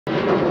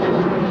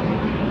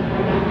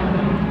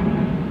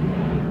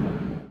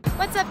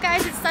What's up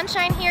guys, it's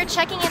Sunshine here,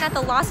 checking in at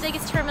the Las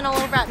Vegas terminal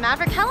over at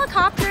Maverick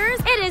Helicopters.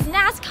 It is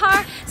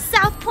NASCAR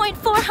South Point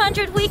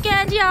 400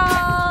 weekend,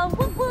 y'all.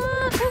 Woo woo,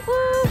 woo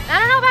woo. I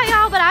don't know about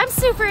y'all, but I'm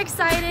super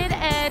excited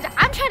and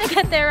I'm trying to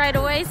get there right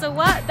away. So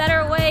what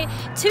better way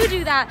to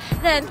do that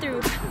than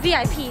through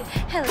VIP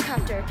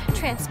helicopter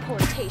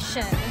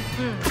transportation?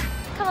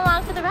 Come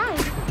along for the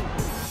ride.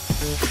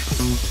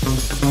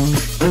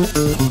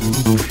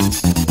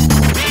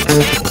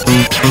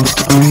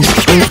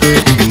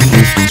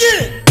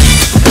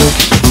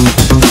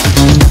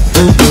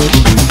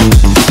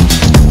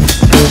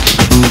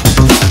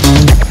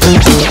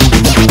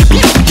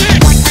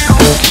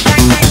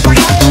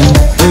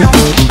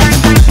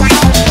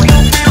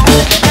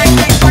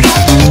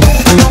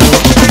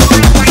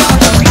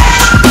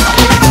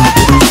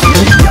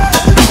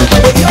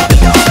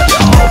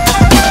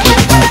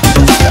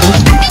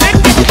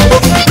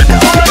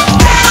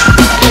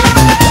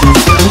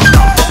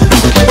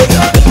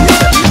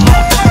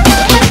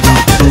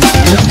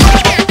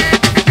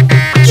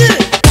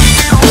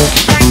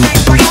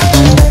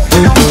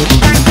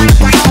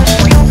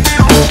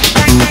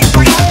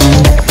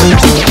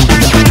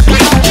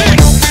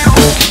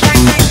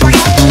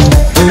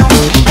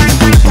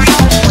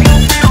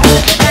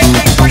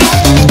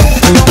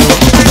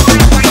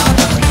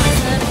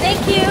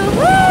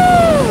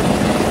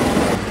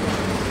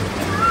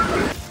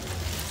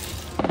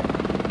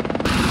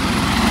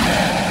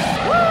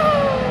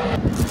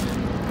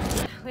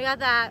 We got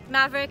that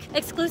Maverick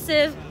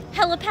exclusive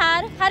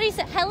helipad. How do you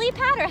say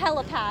helipad or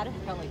helipad?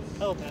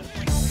 Helipad.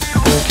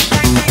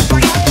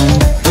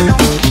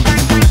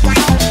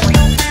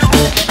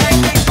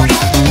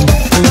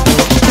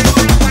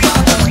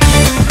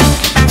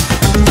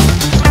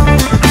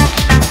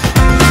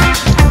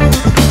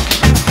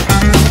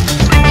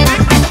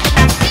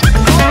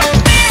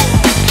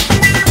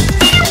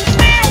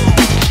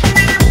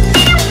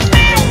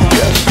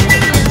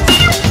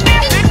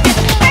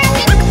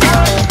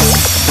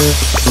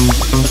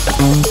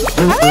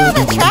 Are we on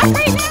the track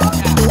right now?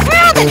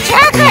 We're on the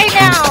track right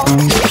now!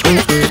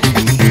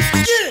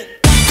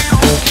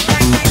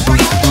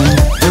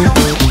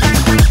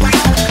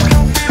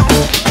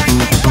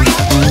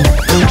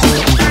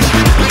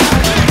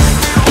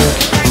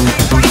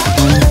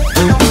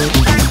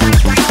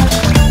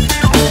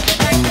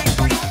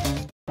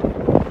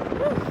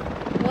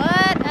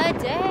 What a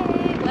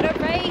day! What a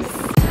race!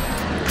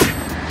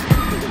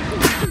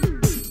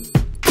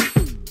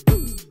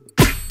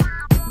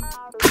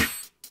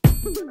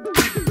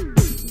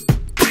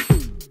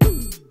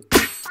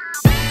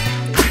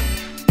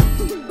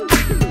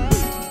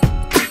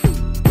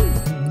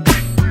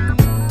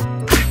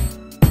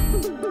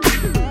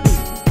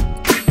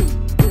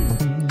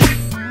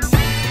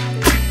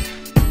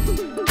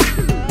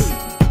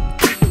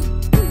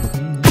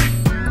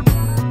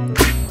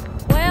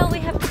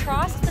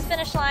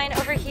 Line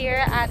over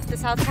here at the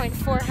South Point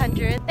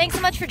 400. Thanks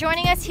so much for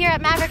joining us here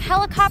at Maverick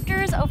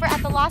Helicopters over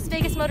at the Las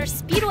Vegas Motor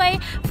Speedway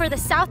for the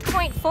South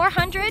Point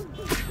 400.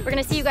 We're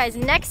gonna see you guys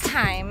next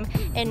time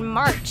in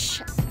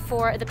March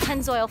for the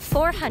Pennzoil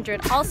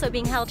 400, also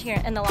being held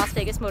here in the Las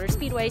Vegas Motor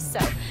Speedway. So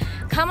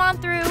come on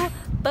through,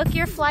 book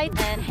your flight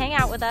and hang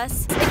out with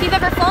us. If you've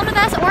ever flown with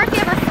us or if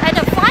you ever end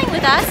up flying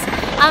with us,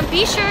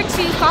 be sure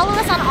to follow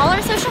us on all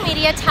our social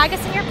media, tag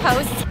us in your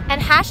posts,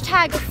 and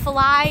hashtag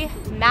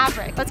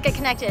 #FlyMaverick. Let's get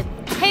connected.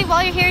 Hey,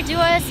 while you're here, do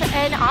us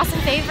an awesome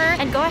favor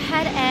and go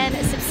ahead and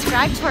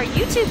subscribe to our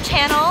YouTube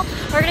channel.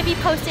 We're gonna be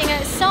posting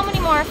so many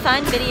more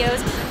fun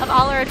videos of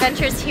all our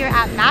adventures here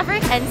at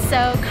Maverick, and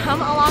so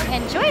come along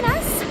and join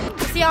us.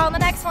 We'll see y'all in the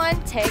next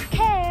one. Take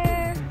care.